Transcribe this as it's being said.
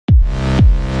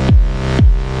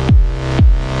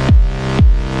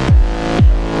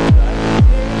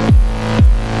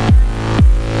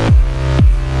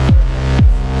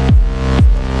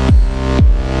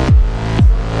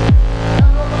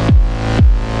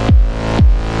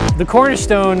The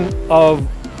cornerstone of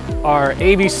our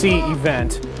AVC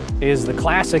event is the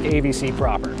Classic AVC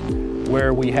proper,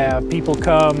 where we have people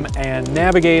come and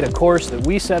navigate a course that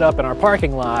we set up in our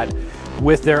parking lot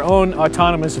with their own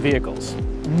autonomous vehicles.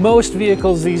 Most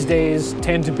vehicles these days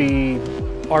tend to be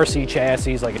RC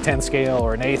chassis, like a 10 scale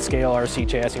or an 8 scale RC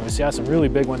chassis. We see some really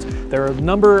big ones. There are a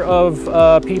number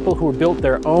of people who have built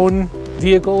their own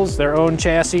vehicles, their own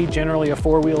chassis, generally a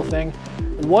four-wheel thing.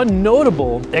 One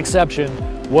notable exception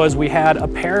was we had a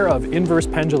pair of inverse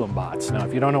pendulum bots. Now,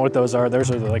 if you don't know what those are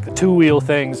like the two-wheel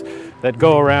things that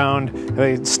go around,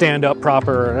 they stand up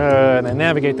proper, and they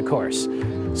navigate the course.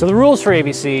 So the rules for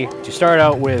AVC, you start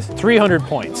out with 300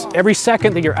 points. Every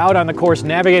second that you're out on the course,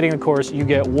 navigating the course, you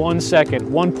get 1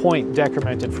 second, 1 point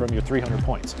decremented from your 300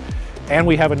 points. And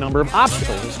we have a number of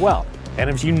obstacles as well. And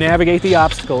if you navigate the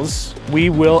obstacles, we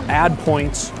will add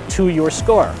points to your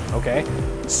score, okay?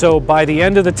 So by the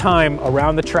end of the time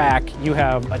around the track, you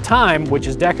have a time which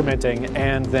is decrementing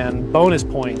and then bonus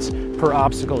points per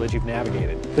obstacle that you've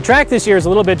navigated. The track this year is a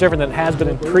little bit different than it has been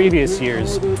in previous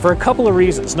years for a couple of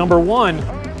reasons. Number one,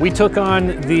 we took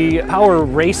on the Power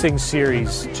Racing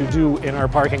series to do in our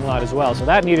parking lot as well, so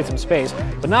that needed some space.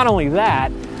 But not only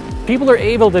that, people are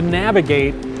able to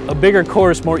navigate a bigger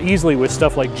course more easily with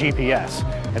stuff like GPS.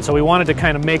 And so we wanted to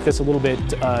kind of make this a little bit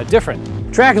different.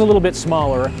 The track is a little bit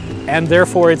smaller, and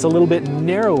therefore it's a little bit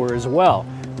narrower as well.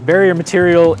 The barrier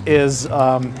material is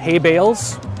hay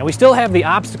bales, and we still have the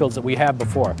obstacles that we had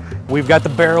before. We've got the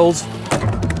barrels,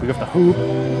 we've got the hoop,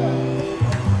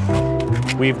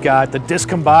 we've got the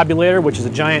discombobulator, which is a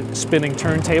giant spinning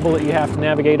turntable that you have to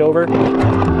navigate over.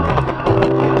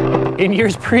 In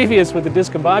years previous with the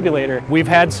discombobulator, we've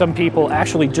had some people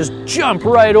actually just jump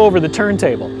right over the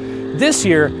turntable. This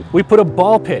year, we put a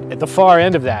ball pit at the far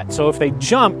end of that, so if they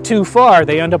jump too far,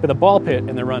 they end up with a ball pit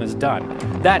and the run is done.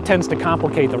 That tends to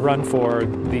complicate the run for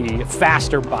the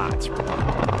faster bots.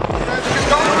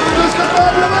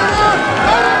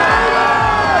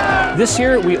 This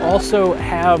year, we also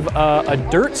have a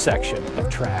dirt section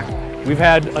of track. We've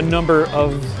had a number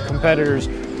of competitors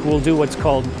who will do what's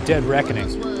called dead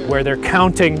reckoning, where they're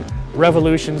counting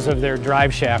revolutions of their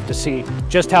drive shaft to see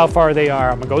just how far they are.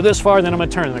 I'm gonna go this far, then I'm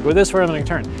gonna turn. I'm gonna go this far, then I'm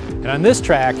gonna turn. And on this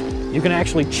track, you can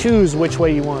actually choose which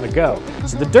way you want to go.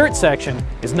 So the dirt section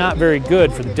is not very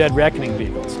good for the dead reckoning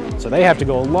vehicles, so they have to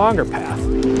go a longer path.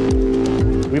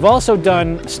 We've also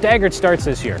done staggered starts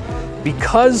this year.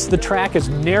 Because the track is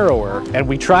narrower and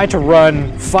we try to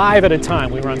run 5 at a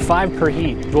time, we run 5 per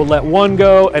heat. We'll let one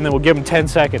go and then we'll give them 10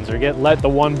 seconds or let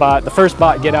the first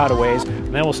bot get out of ways,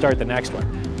 and then we'll start the next one.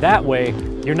 That way,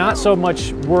 you're not so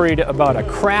much worried about a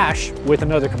crash with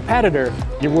another competitor,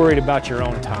 you're worried about your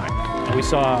own time. And we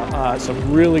saw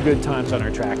some really good times on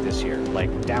our track this year, like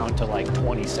down to like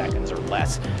 20 seconds or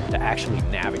less to actually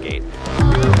navigate.